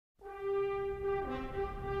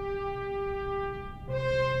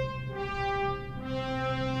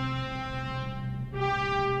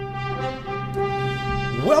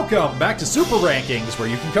Welcome back to Super Rankings, where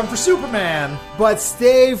you can come for Superman. But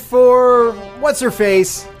stay for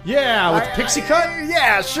what's-her-face. Yeah, with Pixie Cut?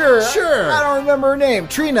 Yeah, sure. Sure. I don't remember her name.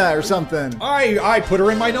 Trina or something. I put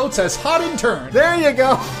her in my notes as hot intern. There you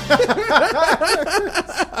go.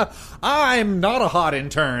 I'm not a hot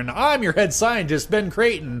intern. I'm your head scientist, Ben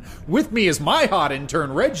Creighton. With me is my hot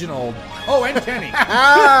intern, Reginald. Oh, and Kenny.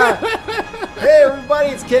 Hey, everybody,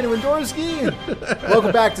 it's Kenny Wendorski.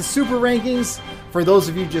 Welcome back to Super Rankings. For those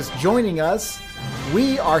of you just joining us,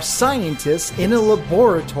 we are scientists in a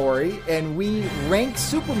laboratory, and we rank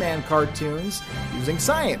Superman cartoons using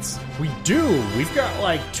science. We do. We've got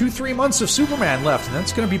like 2-3 months of Superman left, and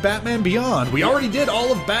that's going to be Batman Beyond. We already did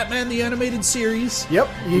all of Batman the Animated Series. Yep,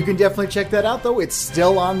 you can definitely check that out, though. It's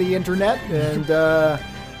still on the internet and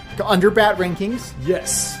under Bat Rankings.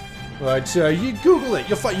 Yes. But you Google it.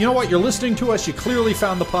 You'll find. You know what? You're listening to us. You clearly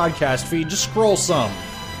found the podcast feed. Just scroll some.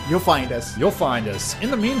 You'll find us. You'll find us. In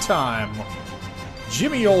the meantime,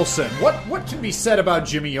 Jimmy Olsen. What can be said about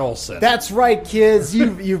Jimmy Olsen? That's right, kids.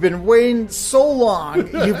 You've been waiting so long.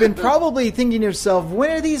 You've been probably thinking to yourself, when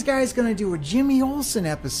are these guys going to do a Jimmy Olsen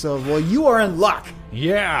episode? Well, you are in luck.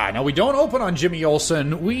 Yeah. Now, we don't open on Jimmy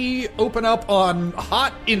Olsen. We open up on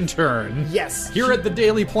Hot Intern. Yes. Here at the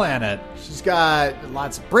Daily Planet. She's got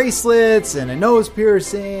lots of bracelets and a nose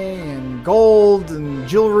piercing and gold and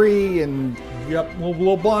jewelry and... Yep,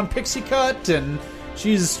 little blonde pixie cut, and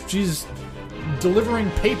she's delivering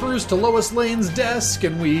papers to Lois Lane's desk,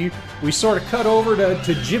 and we sort of cut over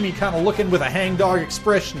to Jimmy kind of looking with a hangdog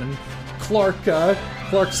expression, and Clark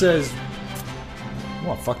says, "You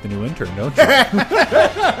want to fuck the new intern, don't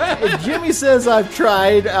you?" Jimmy says, "I've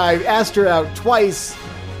tried. I asked her out twice.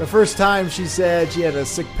 The first time she said she had a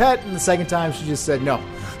sick pet, and the second time she just said no."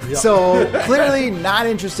 Yep. So clearly not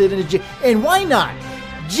interested in a and why not?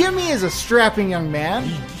 Jimmy is a strapping young man.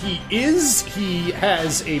 He is. He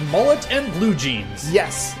has a mullet and blue jeans.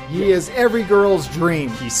 Yes, he is every girl's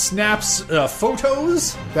dream. He snaps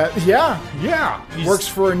photos. Yeah. Works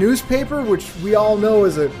for a newspaper, which we all know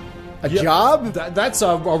is a job. That's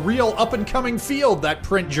a real up-and-coming field, that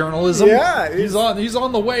print journalism. Yeah. He's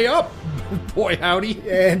on the way up. Boy, howdy.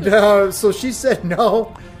 And so she said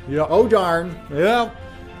no. Yeah. Oh, darn. Yeah.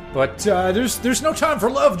 But there's no time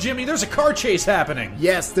for love, Jimmy. There's a car chase happening.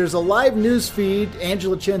 Yes, there's a live news feed.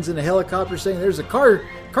 Angela Chen's in a helicopter saying there's a car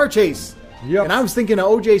chase. Yep. And I was thinking of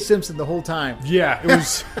O.J. Simpson the whole time. Yeah, it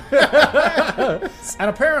was. And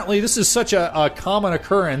apparently this is such a common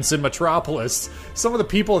occurrence in Metropolis. Some of the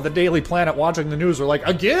people at the Daily Planet watching the news are like,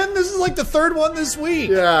 again? This is like the third one this week.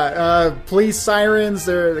 Yeah, police sirens.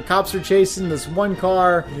 The cops are chasing this one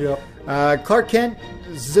car. Yep. Clark Kent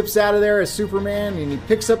zips out of there as Superman, and he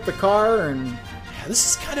picks up the car, and this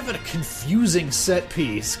is kind of a confusing set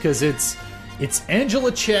piece because it's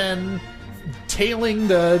Angela Chen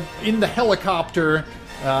tailing in the helicopter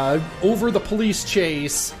over the police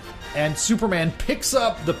chase, and Superman picks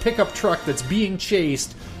up the pickup truck that's being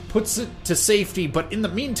chased, puts it to safety, but in the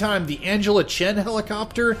meantime the Angela Chen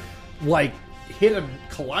helicopter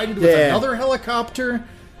collided with another helicopter,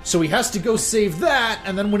 so he has to go save that,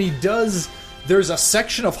 and then when he does, there's a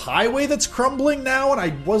section of highway that's crumbling now, and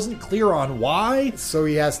I wasn't clear on why. So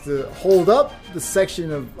he has to hold up the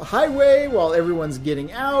section of highway while everyone's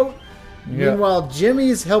getting out. Yep. Meanwhile,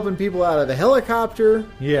 Jimmy's helping people out of the helicopter.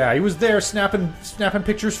 Yeah, he was there snapping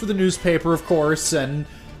pictures for the newspaper, of course, and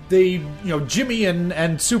they, Jimmy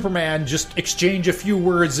and Superman just exchange a few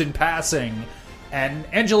words in passing, and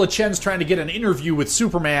Angela Chen's trying to get an interview with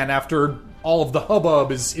Superman after all of the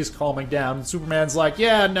hubbub is calming down, and Superman's like,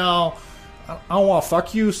 yeah, no, I don't want to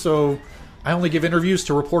fuck you, so I only give interviews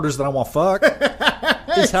to reporters that I want to fuck.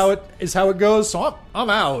 is how it goes. So I'm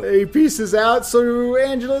out. He pieces out. So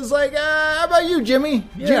Angela's like, how about you, Jimmy?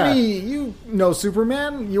 Yeah. Jimmy, you know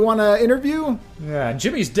Superman. You want to interview? Yeah, and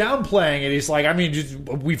Jimmy's downplaying it. He's like, I mean,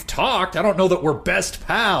 we've talked. I don't know that we're best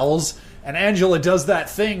pals. And Angela does that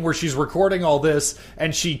thing where she's recording all this,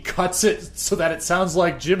 and she cuts it so that it sounds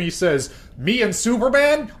like Jimmy says, me and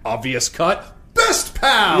Superman? Obvious cut. Best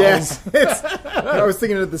pals! Yes. I was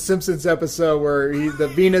thinking of the Simpsons episode where the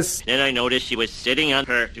Venus... Then I noticed she was sitting on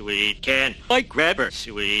her sweet can. I grab her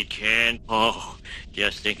sweet can. Oh,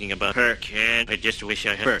 just thinking about her can. I just wish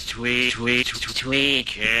I had her sweet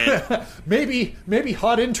can. Maybe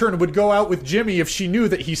Hot Intern would go out with Jimmy if she knew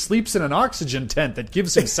that he sleeps in an oxygen tent that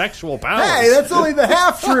gives him sexual powers. Hey, that's only the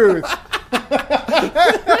half-truth.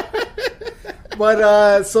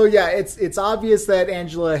 But, so yeah, it's obvious that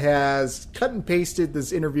Angela has cut and pasted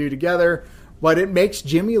this interview together, but it makes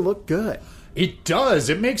Jimmy look good. It does.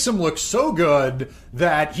 It makes him look so good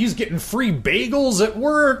that he's getting free bagels at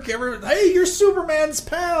work. Hey, you're Superman's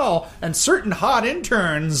pal. And certain hot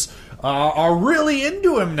interns are really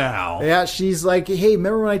into him now. Yeah, she's like, hey,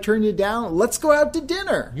 remember when I turned you down? Let's go out to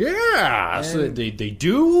dinner. Yeah, so they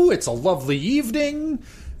do. It's a lovely evening.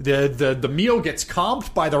 The meal gets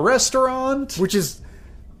comped by the restaurant. Which is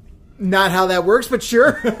not how that works, but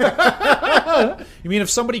sure. You mean if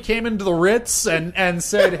somebody came into the Ritz and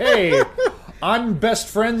said, hey, I'm best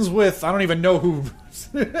friends with, I don't even know who.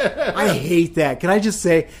 I hate that. Can I just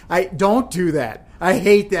say, I don't do that. I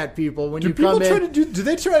hate that, people. When you come in. Do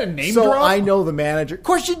they try to name so drop? I know the manager. Of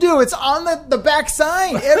course you do. It's on the back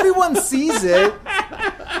sign. Everyone sees it.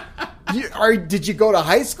 Did you go to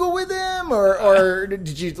high school with him? Or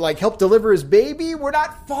did you like help deliver his baby? We're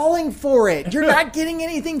not falling for it. You're not getting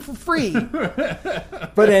anything for free.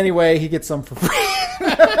 But anyway, he gets some for free.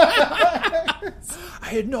 I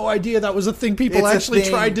had no idea that was a thing people actually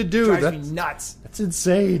tried to do. Drives me nuts. That's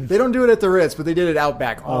insane. They don't do it at the Ritz, but they did it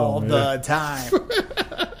Outback all the time.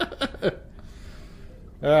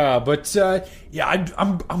 I'm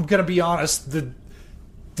gonna be honest.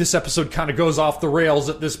 This episode kind of goes off the rails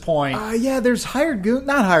at this point. Yeah, there's hired goons.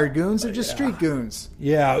 Not hired goons. They're just street goons.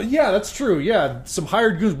 Yeah, that's true. Yeah, some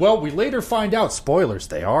hired goons. Well, we later find out, spoilers,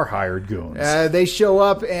 they are hired goons. They show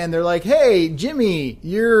up and they're like, hey, Jimmy,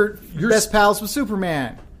 you're best pals with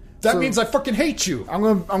Superman. That means I fucking hate you.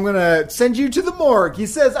 I'm gonna send you to the morgue. He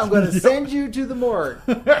says, I'm gonna send you to the morgue.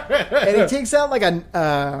 And he takes out like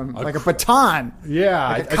a baton. Yeah.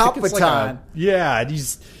 Like a cop baton.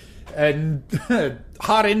 And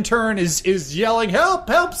hot intern is yelling,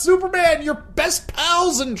 help, Superman, your best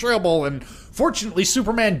pal's in trouble. And fortunately,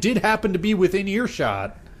 Superman did happen to be within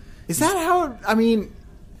earshot. Is that how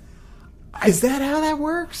that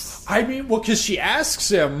works? I mean, well, because she asks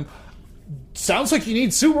him, sounds like you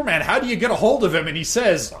need Superman. How do you get a hold of him? And he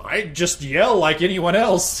says, I just yell like anyone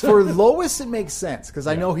else. For Lois, it makes sense, because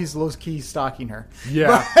I know he's low-key stalking her.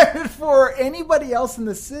 Yeah. But for anybody else in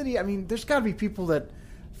the city, I mean, there's got to be people that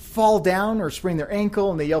fall down or sprain their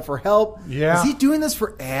ankle and they yell for help. Yeah. Is he doing this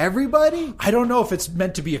for everybody? I don't know if it's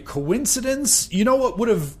meant to be a coincidence. You know what would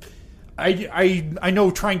have... I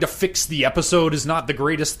know trying to fix the episode is not the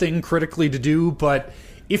greatest thing critically to do, but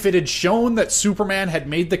if it had shown that Superman had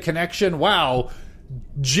made the connection, wow,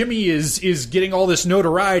 Jimmy is getting all this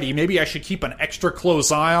notoriety, maybe I should keep an extra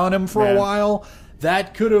close eye on him for a while.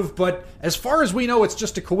 That could have, but as far as we know, it's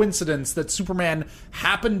just a coincidence that Superman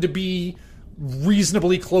happened to be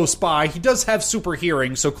reasonably close by. He does have super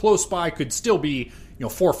hearing, so close by could still be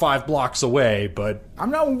 4 or 5 blocks away. But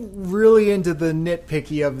I'm not really into the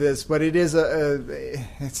nitpicky of this, but it is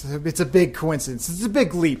it's a big coincidence. It's a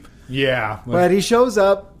big leap. Yeah, but he shows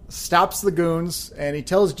up, stops the goons, and he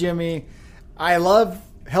tells Jimmy, "I love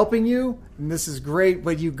helping you, and this is great,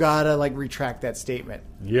 but you gotta retract that statement.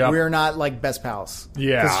 Yeah, we're not best pals.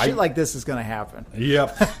 Yeah, 'cause shit like this is gonna happen."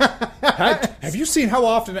 Yep. Have you seen how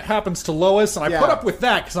often it happens to Lois? And I put up with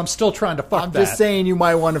that because I'm still trying to fuck I'm just saying you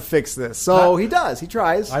might want to fix this. So he does. He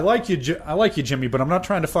tries. I like you, Jimmy, but I'm not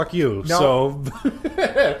trying to fuck you. No. So,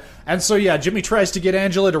 and so Jimmy tries to get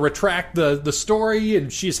Angela to retract the story,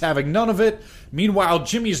 and she's having none of it. Meanwhile,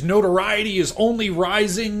 Jimmy's notoriety is only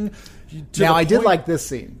rising. Now, I did like this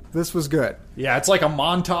scene. This was good. Yeah, it's like a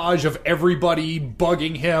montage of everybody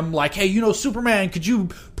bugging him, like, hey, Superman, could you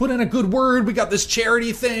put in a good word? We got this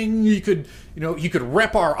charity thing. You could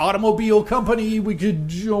rep our automobile company. We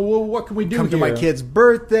could, what can we do? Come to my kid's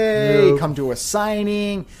birthday. Come to a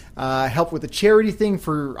signing. Help with a charity thing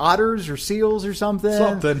for otters or seals or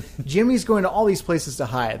something. Jimmy's going to all these places to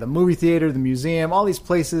hide. The movie theater, the museum, all these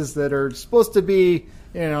places that are supposed to be,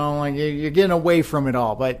 you're getting away from it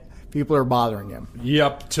all. But people are bothering him.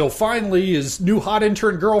 Yep. Till finally his new hot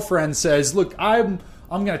intern girlfriend says, look, I'm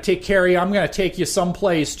going to take care of you. I'm going to take you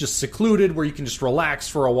someplace just secluded where you can just relax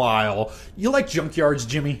for a while. You like junkyards,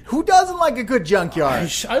 Jimmy? Who doesn't like a good junkyard?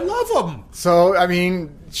 I love them. So,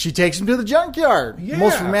 she takes him to the junkyard. Yeah.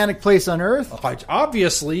 Most romantic place on earth.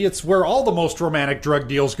 Obviously, it's where all the most romantic drug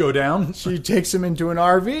deals go down. She takes him into an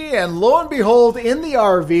RV, and lo and behold, in the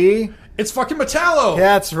RV... it's fucking Metallo.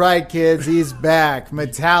 That's right, kids. He's back.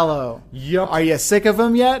 Metallo. Yep. Are you sick of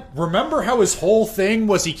him yet? Remember how his whole thing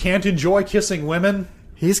was he can't enjoy kissing women?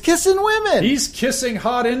 He's kissing women. He's kissing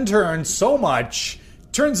hot interns so much.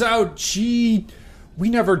 Turns out we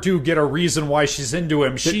never do get a reason why she's into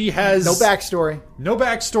him. She has... no backstory. No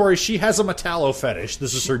backstory. She has a Metallo fetish.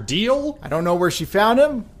 This is her deal. I don't know where she found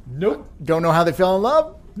him. Nope. Don't know how they fell in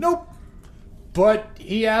love. Nope. But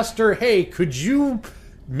he asked her, hey, could you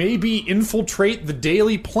maybe infiltrate the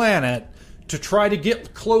Daily Planet to try to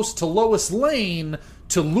get close to Lois Lane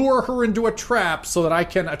to lure her into a trap so that I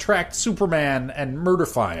can attract Superman and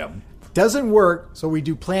murderfy him. Doesn't work, so we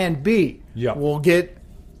do plan B. Yep. We'll get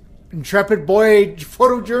intrepid boy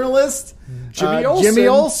photojournalist Jimmy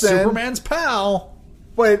Olsen, Superman's pal.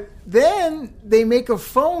 But then they make a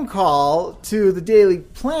phone call to the Daily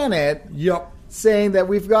Planet Yep. saying that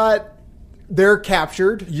they're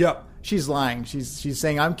captured. Yep. She's lying. She's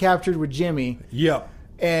saying, I'm captured with Jimmy, Yep.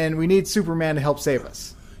 and we need Superman to help save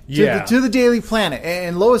us. Yeah. To the Daily Planet.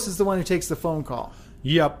 And Lois is the one who takes the phone call.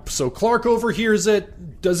 Yep. So Clark overhears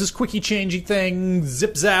it, does his quickie changey thing,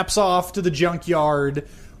 zip zaps off to the junkyard,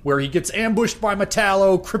 where he gets ambushed by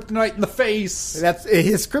Metallo, kryptonite in the face.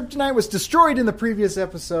 His kryptonite was destroyed in the previous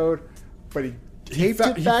episode, but he taped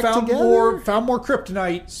it back together. Found more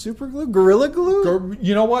kryptonite. Super glue, gorilla glue.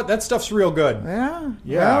 You know what? That stuff's real good. Yeah.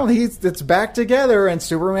 Yeah. Well, it's back together, and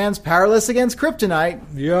Superman's powerless against kryptonite.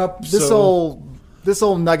 Yep. This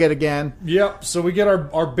old nugget again. Yep. So we get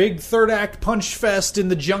our big third act punch fest in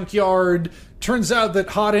the junkyard. Turns out that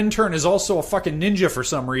Hot Intern is also a fucking ninja for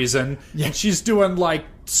some reason. Yeah. And she's doing, like,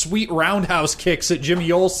 sweet roundhouse kicks at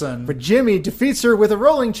Jimmy Olsen. But Jimmy defeats her with a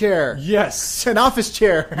rolling chair. Yes. An office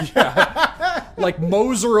chair. Like,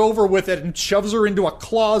 mows her over with it and shoves her into a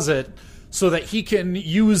closet so that he can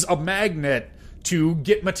use a magnet to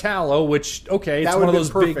get Metallo, which, okay, it's one of those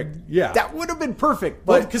perfect. big... Yeah. That would have been perfect.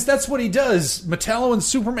 Well, But because that's what he does. Metallo and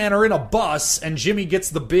Superman are in a bus, and Jimmy gets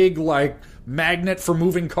the big, like, magnet for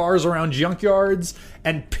moving cars around junkyards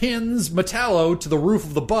and pins Metallo to the roof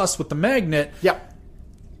of the bus with the magnet. Yep.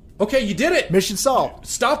 Okay, you did it. Mission solved.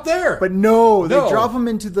 Stop there. But no, they No. drop him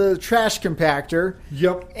into the trash compactor.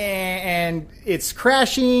 Yep. And it's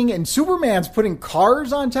crashing, and Superman's putting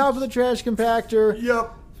cars on top of the trash compactor.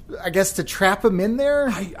 Yep. I guess to trap him in there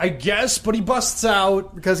I guess, but he busts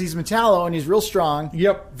out. because he's Metallo and he's real strong.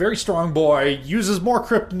 Yep, very strong boy. Uses more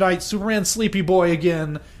kryptonite. Superman sleepy boy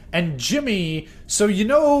again. And Jimmy, so you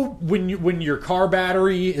know when your car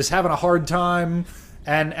battery is having a hard time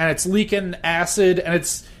and it's leaking acid and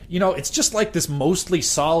it's just like this mostly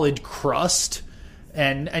solid crust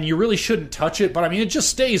and you really shouldn't touch it, but I mean it just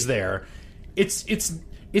stays there.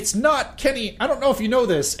 It's not, Kenny, I don't know if you know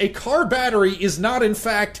this, a car battery is not in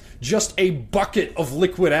fact just a bucket of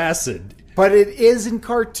liquid acid. But it is in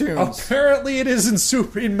cartoons. Apparently it is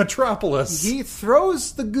in Metropolis. He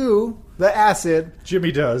throws the goo, the acid,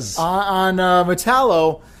 Jimmy does. on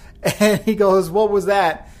Metallo, and he goes, "What was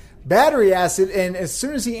that?" Battery acid. And as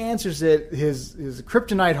soon as he answers it, his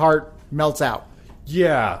kryptonite heart melts out.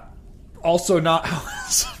 Yeah. Also not...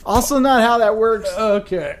 Also, not how that works.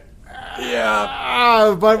 Okay.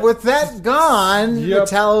 Yeah. But with that gone, Yep.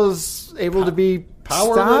 Metallo's able to be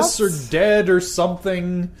Powerless stopped. or dead or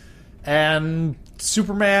something. And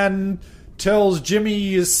Superman tells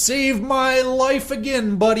Jimmy, save my life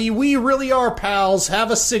again, buddy. We really are pals. Have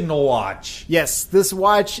a signal watch. Yes, this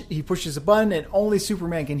watch, he pushes a button and only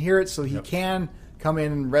Superman can hear it, so he can come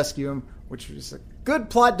in and rescue him, which is a good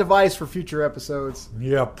plot device for future episodes.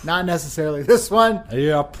 Yep. Not necessarily this one,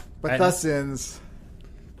 Yep. but And thus ends.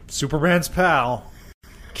 Superman's pal.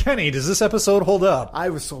 Kenny, does this episode hold up? I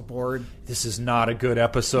was so bored. This is not a good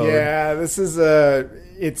episode. Yeah, this is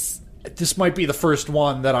This might be the first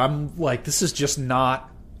one that I'm like, this is just not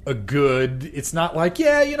a good... It's not like,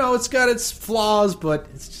 it's got its flaws, but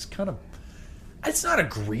it's just kind of... It's not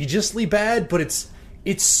egregiously bad, but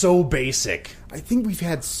it's so basic. I think we've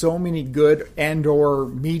had so many good and or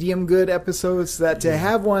medium good episodes that to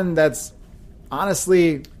have one that's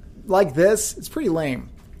honestly like this, it's pretty lame.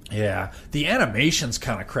 Yeah. The animation's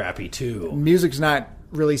kind of crappy, too. Music's not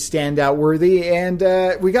really standout worthy, and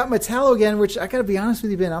we got Metallo again, which I gotta be honest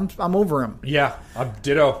with you, Ben, I'm over him. Yeah, I'm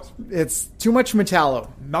ditto. It's too much Metallo.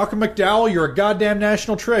 Malcolm McDowell, you're a goddamn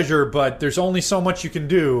national treasure, but there's only so much you can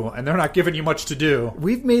do, and they're not giving you much to do.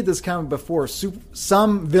 We've made this comment before.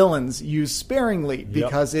 Some villains use sparingly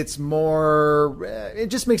because it's more. It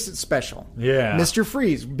just makes it special. Yeah. Mr.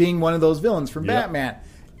 Freeze being one of those villains from Yep. Batman.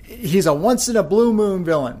 He's a once in a blue moon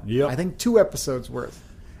villain. Yep. I think 2 episodes worth.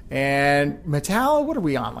 And Metallo, what are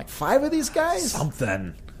we on? Like 5 of these guys?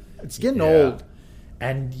 Something. It's getting Yeah. old.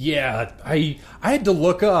 And yeah, I had to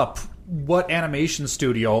look up what animation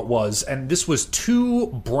studio it was, and this was 2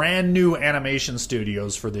 brand new animation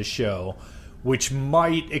studios for this show, which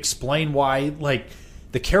might explain why, like,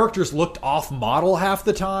 the characters looked off model half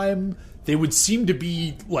the time. They would seem to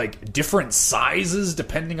be like different sizes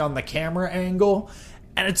depending on the camera angle,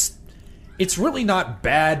 and it's really not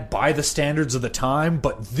bad by the standards of the time,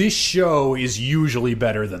 but this show is usually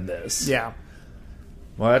better than this. Yeah.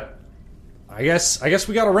 What? I guess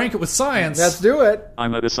we got to rank it with science. Let's do it.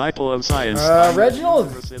 I'm a disciple of science.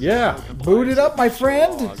 Reginald, Yeah. boot it up, my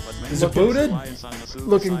friend. Is it booted?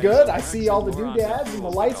 Looking good. I see all the doodads and the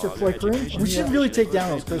lights are flickering. We should really take down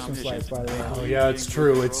those Christmas lights, by the way. Oh yeah, it's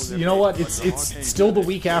true. It's, you know what? It's still the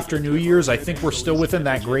week after New Year's. I think we're still within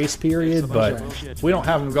that grace period, but if we don't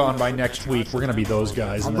have them gone by next week, we're gonna be those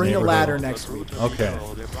guys. I'll bring a ladder next week. Okay.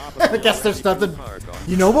 I guess there's nothing.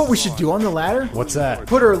 You know what we should do on the ladder? What's that?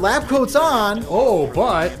 Put our lab coats on. Oh,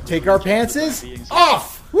 but Take our pantses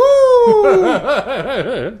off.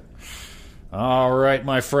 Woo! All right,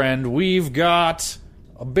 my friend. We've got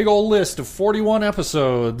a big old list of 41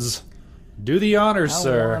 episodes. Do the honors,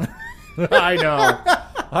 sir. I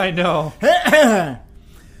know.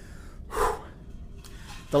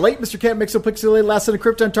 The late Mr. Cat Mixopixelated last son of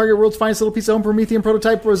Krypton, Target World's finest little piece of home Promethean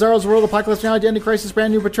prototype, Rosaro's World, Apocalypse Now, Identity Crisis,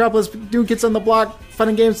 Brand New Metropolis, Doom Kids on the Block, Fun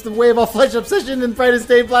and Games, The Wave, All Flesh, Obsession, and Brightest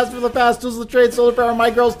Day, Blast from the Past, Tools of the Trade, Solar Power,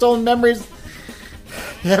 My Girl, Stolen Memories,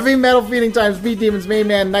 Heavy Metal Feeding Time, Speed Demons, Main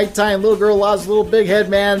Man, Nighttime, Little Girl Lost, Little Big Head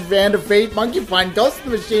Man, Band of Fate, Monkey Fun, Ghost of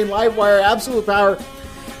the Machine, Livewire, Absolute Power,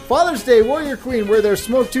 Father's Day, Warrior Queen, Where There's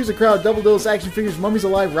Smoke, Two's a Crowd, Double Dose, Action Figures, Mummies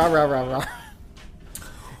Alive, Rah, Rah, Rah, Rah.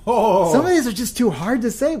 Oh. Some of these are just too hard to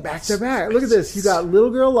say back to back. Look at this. You got Little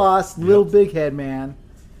Girl Lost, Little Big Head Man,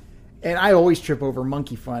 and I always trip over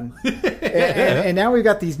Monkey Fun. and now we've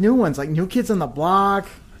got these new ones, like New Kids on the Block.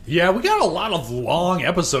 Yeah, we got a lot of long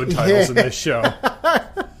episode titles in this show.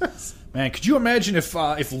 Man, could you imagine if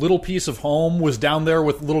Little Piece of Home was down there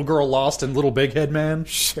with Little Girl Lost and Little Big Head Man?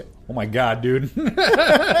 Shit. Oh my god, dude.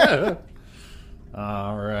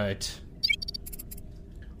 All right.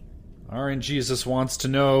 R.N. Jesus wants to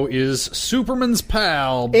know, is Superman's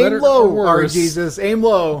pal better Aim low, or worse? R-Jesus. Aim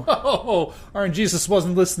low. Oh, R.N. Jesus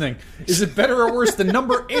wasn't listening. Is it better or worse than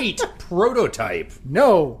number 8, Prototype?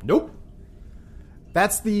 No. Nope.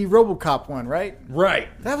 That's the RoboCop one, right? Right.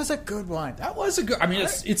 That was a good one. That was a good... I mean,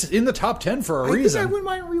 it's in the top 10 for a I reason. think I wouldn't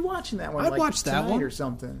mind rewatching that one. I'd like watch that tonight one. or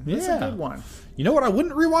something. Yeah. That's a good one. You know what I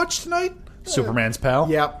wouldn't rewatch tonight? Superman's pal.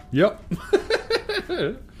 Yep. Yep.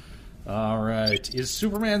 All right. Is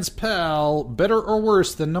Superman's pal better or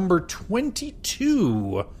worse than number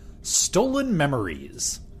 22, Stolen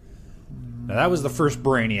Memories? Now, that was the first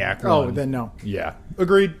Brainiac one. Oh, then no. Yeah.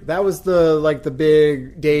 Agreed. That was the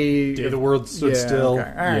big day. Day the world stood still. Okay.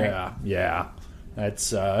 All right. Yeah. Yeah.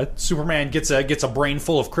 That's Superman gets a brain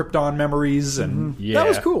full of Krypton memories, and yeah, That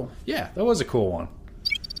was cool. Yeah, that was a cool one.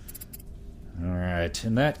 All right.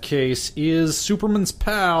 In that case, is Superman's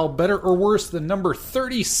pal better or worse than number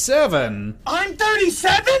 37? I'm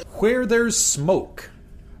 37? Where There's Smoke.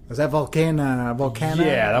 Was that Volcana?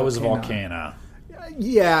 Yeah, that was Volcana.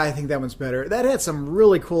 Yeah, I think that one's better. That had some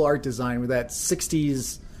really cool art design with that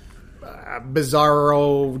 60s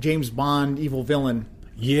bizarro James Bond evil villain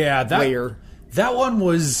Yeah, layer. That one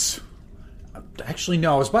was... Actually,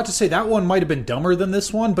 no. I was about to say that one might have been dumber than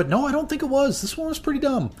this one, but no, I don't think it was. This one was pretty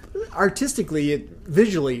dumb. Artistically,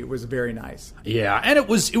 visually, it was very nice. Yeah, and it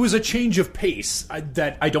was a change of pace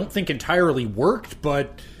that I don't think entirely worked,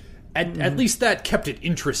 but at least that kept it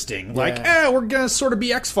interesting. Like, we're going to sort of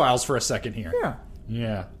be X-Files for a second here. Yeah.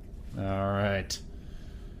 Yeah. All right.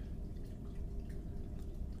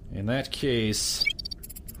 In that case...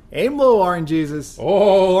 Aim low, Orange Jesus.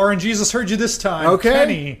 Oh, Orange Jesus heard you this time. Okay.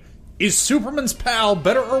 Kenny, is Superman's pal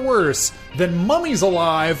better or worse than Mummies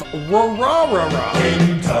Alive? Rah, rah, rah,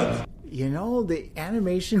 rah. You know, the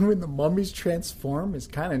animation when the mummies transform is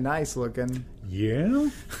kind of nice looking. Yeah?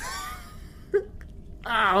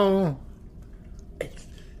 Ow.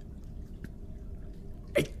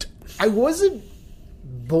 I wasn't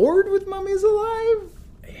bored with Mummies Alive.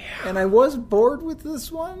 Yeah. And I was bored with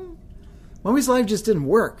this one. Mummies Alive just didn't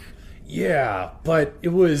work. Yeah, but it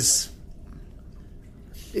was...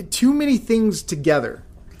 Too many things together,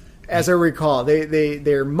 as I recall.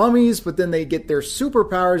 They're mummies, but then they get their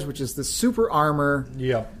superpowers, which is the super armor,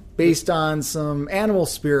 Yep. based on some animal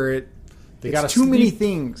spirit. They It's got too many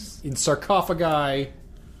things. in sarcophagi.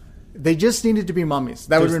 They just needed to be mummies.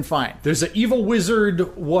 That would have been fine. There's an evil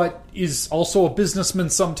wizard, what is also a businessman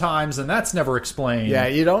sometimes, and that's never explained. Yeah,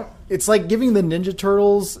 you don't... It's like giving the Ninja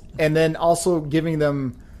Turtles and then also giving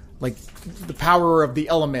them, like, the power of the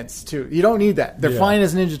elements, too. You don't need that. They're fine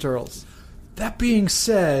as Ninja Turtles. That being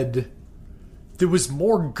said, there was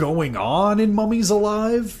more going on in Mummies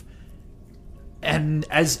Alive, and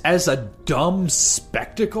as a dumb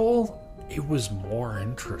spectacle, it was more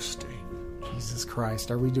interesting. Jesus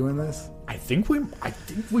Christ, are we doing this? I think we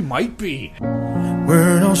might be.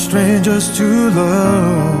 We're no strangers to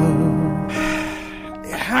love.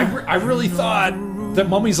 I really thought that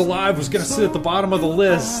Mummies Alive was going to sit at the bottom of the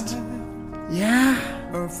list. Yeah.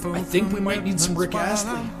 I think we might need some Rick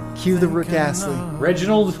Astley. Cue the Rick Astley.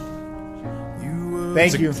 Reginald,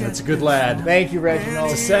 Thank you. That's a good lad. Thank you,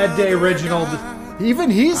 Reginald. It's a sad day, Reginald. Even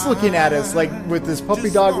he's looking at us like with this puppy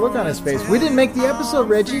dog look on his face. We didn't make the episode,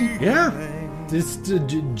 Reggie. Yeah. This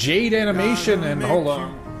Jade Animation and hold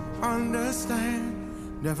on.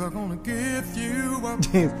 Understand, never gonna give you up,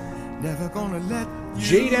 never gonna let you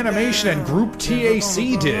Jade Animation and Group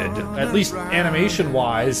TAC did, at least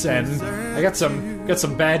animation-wise, and I got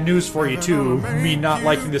some bad news for you too. Me not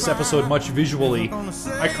liking this episode much visually.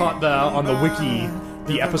 I caught on the wiki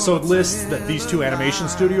the episode lists that these two animation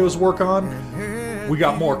studios work on. We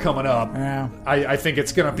got more coming up. Yeah. I think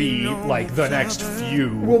it's gonna be like the next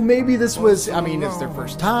few. Well, maybe this was, I mean, it's their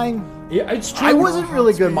first time. Yeah, it's true. I wasn't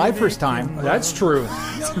really good my first time. That's true.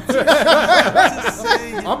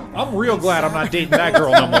 I'm real glad I'm not dating that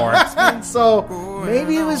girl no more. So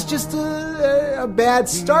maybe it was just a bad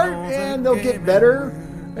start, and they'll get better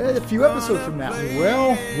a few episodes from now.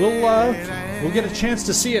 Well, we'll get a chance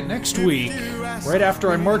to see it next week, right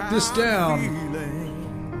after I mark this down.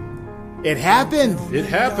 It happened. It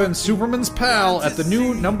happened. Superman's pal at the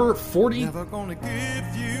new number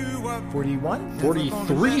 41?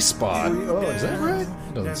 43 spot. Oh, Is that right?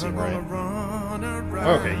 Doesn't seem right.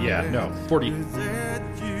 Okay, yeah, no, 40.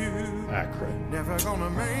 Ah, crap.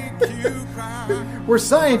 We're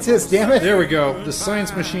scientists, damn it. There we go. The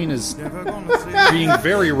science machine is being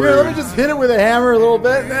very Here, let me rude. just hit it with a hammer a little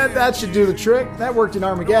bit. That should do the trick. That worked in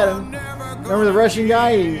Armageddon. Remember the Russian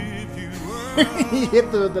guy? He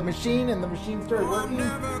hit the machine, and the machine started working.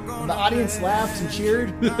 And the audience laughed and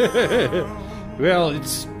cheered. Well,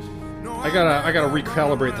 it's. I gotta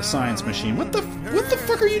recalibrate the science machine. What the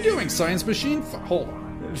fuck are you doing, science machine? Hold on.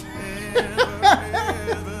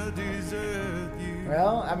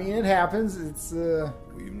 Well, I mean, it happens. It's Swear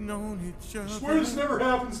this never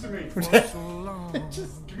happens to me.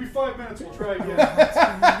 Just give me 5 minutes. We'll try again.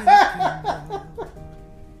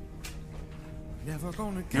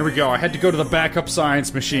 Here we go. I had to go to the backup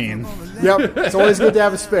science machine. Yep. It's always good to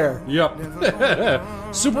have a spare.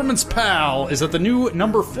 Yep. Superman's pal is at the new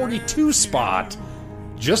number 42 spot,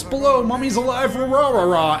 just below Mummy's Alive, rah rah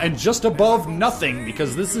rah, and just above Nothing,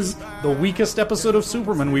 because this is the weakest episode of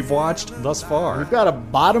Superman we've watched thus far. Got a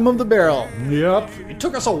bottom of the barrel. Yep. It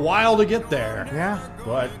took us a while to get there. Yeah.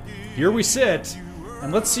 But here we sit,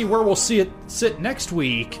 and let's see where we'll see it sit next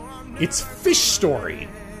week. It's Fish Story.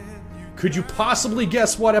 Could you possibly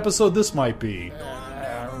guess what episode this might be?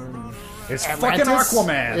 It's fucking Atlantis?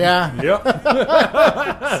 Aquaman. Yeah. Yep.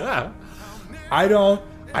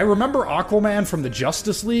 I remember Aquaman from the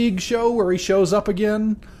Justice League show where he shows up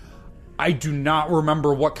again. I do not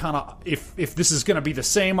remember what kind of if this is going to be the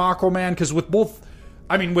same Aquaman, because with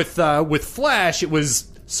Flash it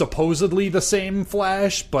was supposedly the same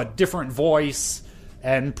Flash but different voice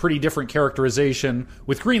and pretty different characterization.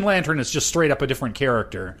 With Green Lantern it's just straight up a different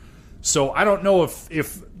character. So I don't know if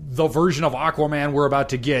the version of Aquaman we're about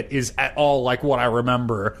to get is at all like what I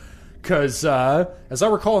remember. Because, as I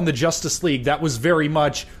recall in the Justice League, that was very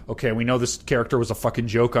much, okay, we know this character was a fucking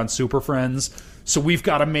joke on Super Friends, so we've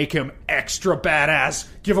got to make him extra badass.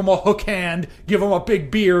 Give him a hook hand, give him a big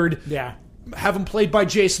beard. Yeah. Have him played by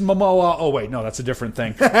Jason Momoa. Oh, wait, no, that's a different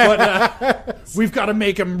thing. But we've got to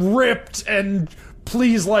make him ripped and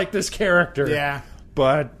please like this character. Yeah.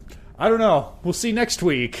 But, I don't know. We'll see next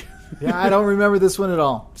week. Yeah, I don't remember this one at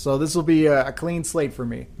all. So this will be a clean slate for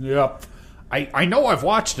me. Yep. I know I've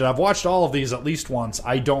watched it. I've watched all of these at least once.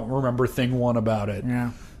 I don't remember thing one about it.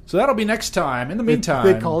 Yeah. So that'll be next time. In the meantime...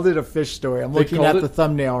 They called it a fish story. I'm looking at the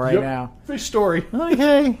thumbnail right now. Fish Story.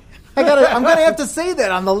 Okay. I'm going to have to say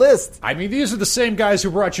that on the list. I mean, these are the same guys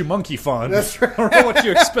who brought you Monkey Fun. That's right. I don't know what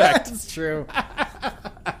you expect. That's true.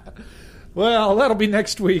 Well, that'll be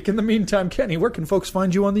next week. In the meantime, Kenny, where can folks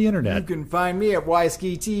find you on the You internet? can find me at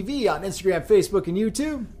YSki TV on Instagram, Facebook, and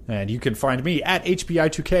YouTube. And you can find me at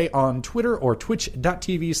HBI2K on Twitter or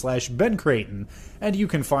twitch.tv/Ben Creighton. And you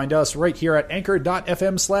can find us right here at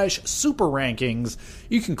anchor.fm/super rankings.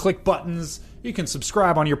 You can click buttons. You can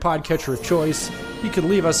subscribe on your podcatcher of choice. You can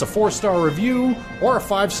leave us a 4-star review or a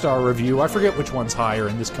 5-star review. I forget which one's higher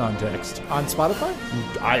in this context. On Spotify?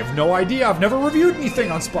 I have no idea. I've never reviewed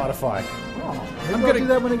anything on Spotify. Oh, maybe I'll do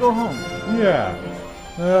that when I go home. Yeah.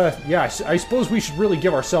 I suppose we should really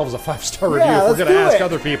give ourselves a 5-star review Yeah, if we're let's going to do ask it.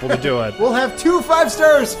 other people to do it. We'll have 2 5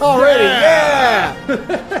 stars already. Yeah.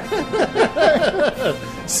 Yeah.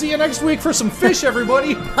 See you next week for some fish,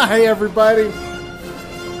 everybody. Bye, everybody.